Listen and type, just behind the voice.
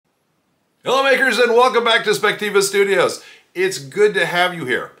Hello makers and welcome back to Spectiva Studios. It's good to have you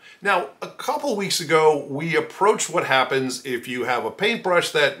here. Now, a couple weeks ago, we approached what happens if you have a paintbrush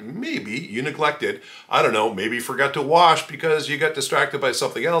that maybe you neglected. I don't know, maybe forgot to wash because you got distracted by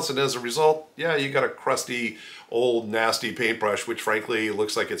something else, and as a result, yeah, you got a crusty, old, nasty paintbrush, which frankly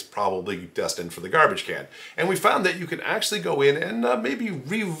looks like it's probably destined for the garbage can. And we found that you can actually go in and maybe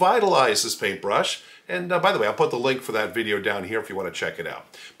revitalize this paintbrush. And by the way, I'll put the link for that video down here if you want to check it out.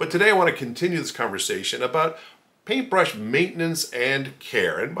 But today I want to continue this conversation about paintbrush maintenance and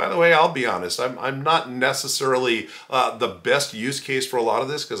care. And by the way, I'll be honest, I'm not necessarily the best use case for a lot of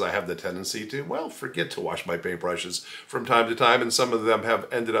this because I have the tendency to, well, forget to wash my paintbrushes from time to time, and some of them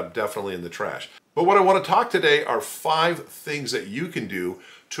have ended up definitely in the trash. But what I want to talk today are 5 things that you can do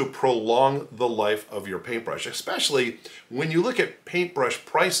to prolong the life of your paintbrush, especially when you look at paintbrush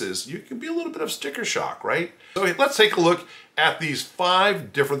prices. You can be a little bit of sticker shock, right? So let's take a look at these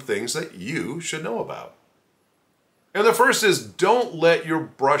 5 different things that you should know about. And the first is, don't let your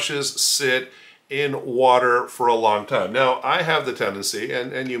brushes sit in water for a long time. Now, I have the tendency,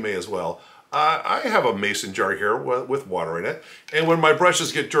 and you may as well, I have a mason jar here with water in it, and when my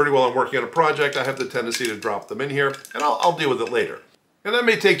brushes get dirty while I'm working on a project, I have the tendency to drop them in here, and I'll deal with it later. And that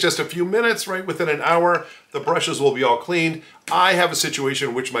may take just a few minutes, right? Within an hour, the brushes will be all cleaned. I have a situation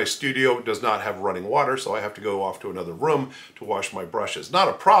in which my studio does not have running water, so I have to go off to another room to wash my brushes. Not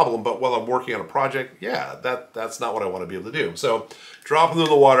a problem, but while I'm working on a project, yeah, that's not what I want to be able to do. So drop them in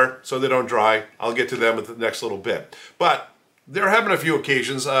the water so they don't dry. I'll get to them at the next little bit. But there have been a few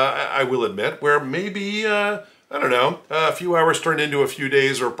occasions, I will admit, where maybe, I don't know, a few hours turned into a few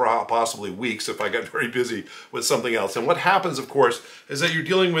days or possibly weeks if I got very busy with something else. And what happens, of course, is that you're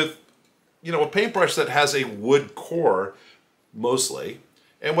dealing with, a paintbrush that has a wood core, mostly.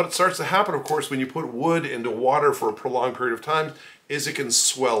 And what starts to happen, of course, when you put wood into water for a prolonged period of time is it can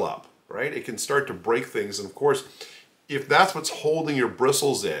swell up, right? It can start to break things. And of course, if that's what's holding your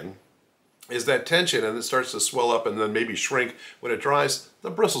bristles in, is that tension, and it starts to swell up and then maybe shrink when it dries, the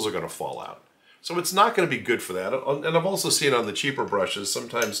bristles are going to fall out. So it's not going to be good for that. And I've also seen on the cheaper brushes,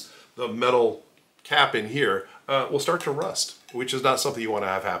 sometimes the metal cap in here will start to rust, which is not something you want to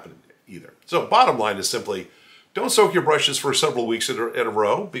have happen either. So bottom line is simply, don't soak your brushes for several weeks in a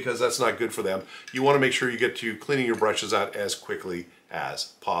row because that's not good for them. You want to make sure you get to cleaning your brushes out as quickly as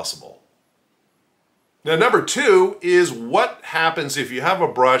possible. Now, number 2 is what happens if you have a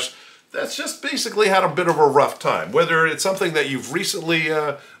brush that's just basically had a bit of a rough time, whether it's something that you've recently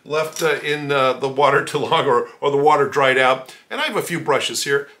left in the water too long or the water dried out. And I have a few brushes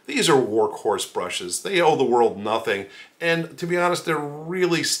here. These are workhorse brushes. They owe the world nothing. And to be honest, they're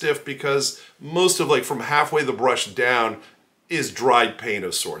really stiff because most of, from halfway the brush down is dried paint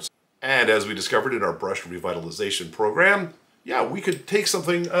of sorts. And as we discovered in our brush revitalization program, yeah, we could take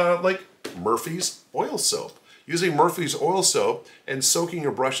something like Murphy's oil soap. Using Murphy's oil soap and soaking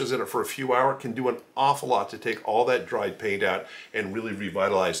your brushes in it for a few hours can do an awful lot to take all that dried paint out and really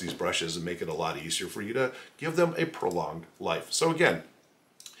revitalize these brushes and make it a lot easier for you to give them a prolonged life. So again,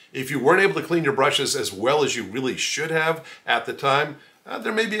 if you weren't able to clean your brushes as well as you really should have at the time,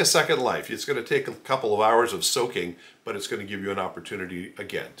 there may be a second life. It's going to take a couple of hours of soaking, but it's going to give you an opportunity,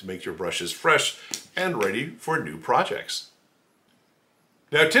 again, to make your brushes fresh and ready for new projects.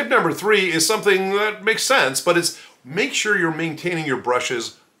 Now, tip number 3 is something that makes sense, but it's make sure you're maintaining your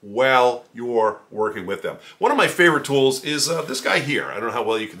brushes while you're working with them. One of my favorite tools is this guy here. I don't know how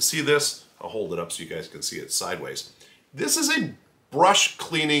well you can see this. I'll hold it up so you guys can see it sideways. This is a brush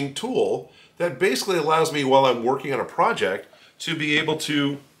cleaning tool that basically allows me, while I'm working on a project, to be able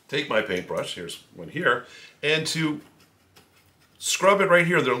to take my paintbrush, here's one here, and to scrub it right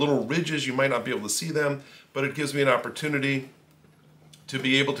here. There are little ridges, you might not be able to see them, but it gives me an opportunity to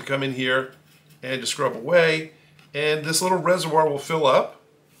be able to come in here and to scrub away, and this little reservoir will fill up,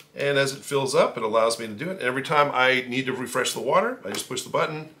 and as it fills up, it allows me to do it. And every time I need to refresh the water, I just push the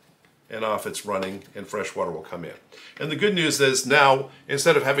button and off it's running and fresh water will come in. And the good news is now,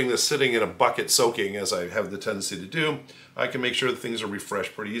 instead of having this sitting in a bucket soaking as I have the tendency to do, I can make sure that things are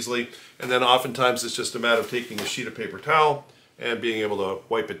refreshed pretty easily. And then oftentimes it's just a matter of taking a sheet of paper towel and being able to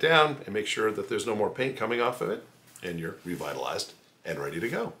wipe it down and make sure that there's no more paint coming off of it, and you're revitalized and ready to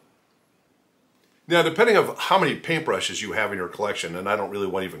go. Now, depending on how many paintbrushes you have in your collection, and I don't really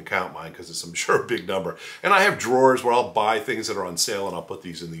want to even count mine because it's, I'm sure, a big number. And I have drawers where I'll buy things that are on sale and I'll put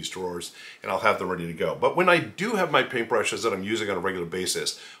these in these drawers and I'll have them ready to go. But when I do have my paintbrushes that I'm using on a regular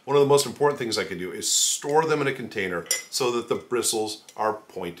basis, one of the most important things I can do is store them in a container so that the bristles are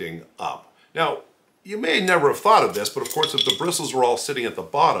pointing up. Now, you may never have thought of this, but of course if the bristles were all sitting at the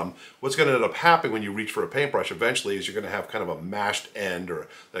bottom, what's going to end up happening when you reach for a paintbrush eventually is you're going to have kind of a mashed end or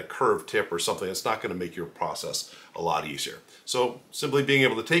that curved tip or something that's not going to make your process a lot easier. So simply being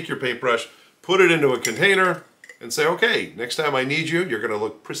able to take your paintbrush, put it into a container, and say, okay, next time I need you, you're going to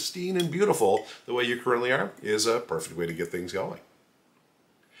look pristine and beautiful the way you currently are, is a perfect way to get things going.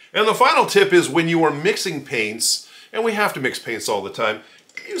 And the final tip is when you are mixing paints, and we have to mix paints all the time,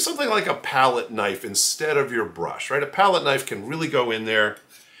 use something like a palette knife instead of your brush, right? A palette knife can really go in there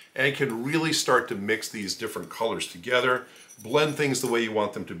and can really start to mix these different colors together, blend things the way you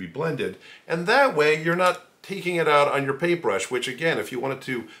want them to be blended, and that way you're not taking it out on your paintbrush, which again, if you wanted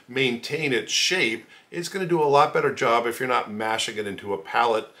to maintain its shape, it's going to do a lot better job if you're not mashing it into a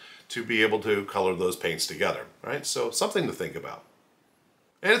palette to be able to color those paints together, right? So something to think about.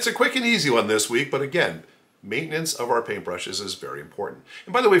 And it's a quick and easy one this week, but again, maintenance of our paintbrushes is very important.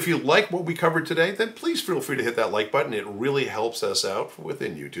 And by the way, if you like what we covered today, then please feel free to hit that like button. It really helps us out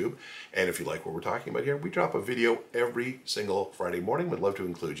within YouTube. And if you like what we're talking about here, we drop a video every single Friday morning. We'd love to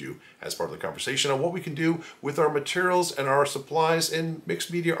include you as part of the conversation on what we can do with our materials and our supplies in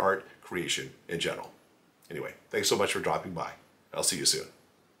mixed media art creation in general. Anyway, thanks so much for dropping by. I'll see you soon.